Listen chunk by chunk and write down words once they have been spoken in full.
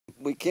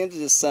we came to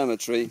this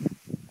cemetery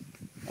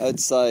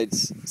outside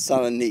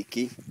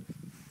Saloniki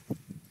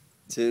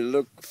to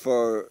look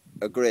for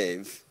a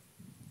grave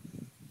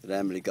that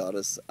Emily got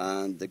us,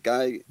 and the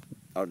guy,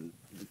 or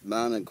the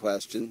man in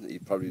question, he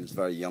probably was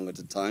very young at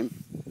the time.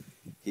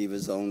 He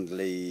was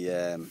only,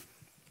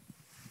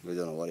 we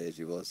don't know what age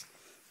he was,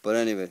 but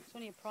anyway,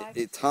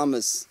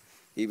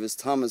 he was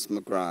Thomas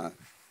McGrath,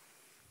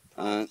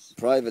 and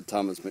Private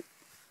Thomas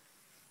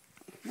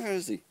where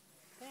is he?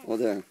 There. Oh,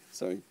 there,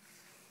 sorry,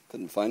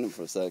 couldn't find him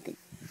for a second.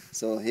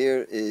 So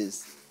here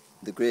is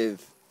the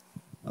grave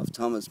of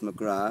Thomas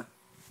McGrath,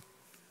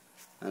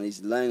 and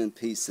he's lying in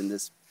peace in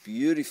this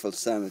beautiful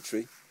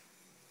cemetery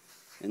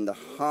in the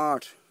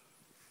heart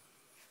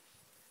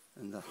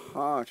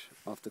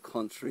of the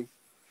country.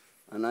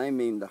 And I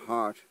mean the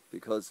heart,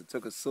 because it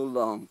took us so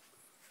long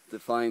to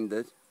find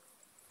it,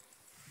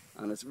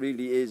 and it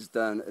really is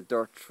down a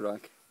dirt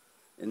track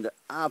in the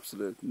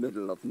absolute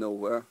middle of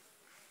nowhere.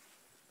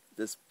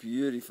 This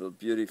beautiful,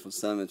 beautiful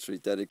cemetery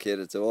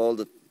dedicated to all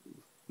the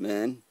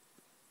men,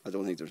 I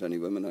don't think there's any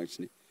women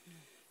actually,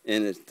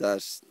 in it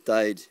that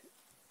died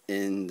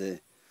in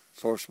the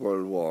First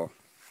World War.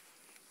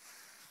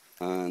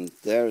 And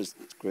there his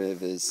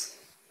grave is,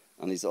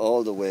 and he's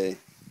all the way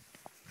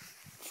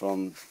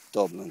from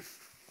Dublin.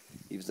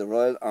 He was the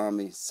Royal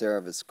Army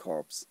Service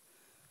Corps,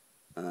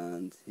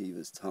 and he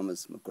was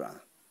Thomas McGrath,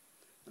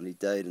 and he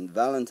died on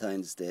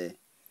Valentine's Day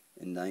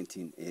in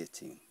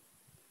 1918.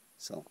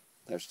 So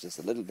there's just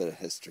a little bit of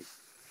history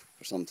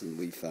for something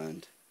we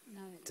found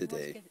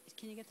today.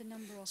 Can you get the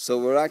number off? So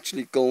we're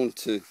actually going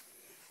to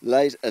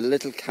light a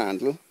little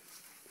candle.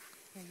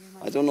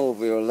 I don't know if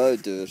we were allowed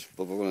to do it,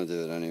 but we're going to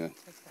do it anyway.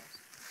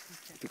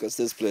 Okay. Because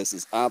this place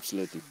is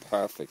absolutely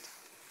perfect.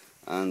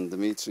 And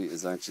Dimitri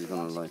is actually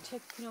going to light.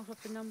 Can you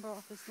put the number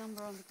off this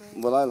number on the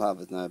grave? Well, I'll have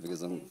it now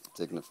because I'm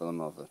taking a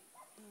film of it.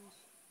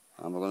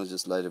 And we're going to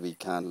just light a wee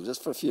candle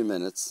just for a few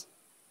minutes,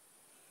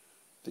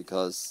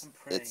 because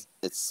it's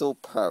so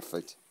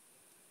perfect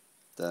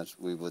that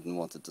we wouldn't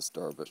want to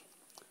disturb it.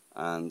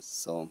 And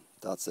so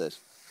that's it.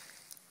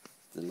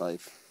 The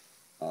life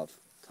of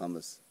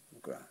Thomas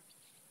McGrath.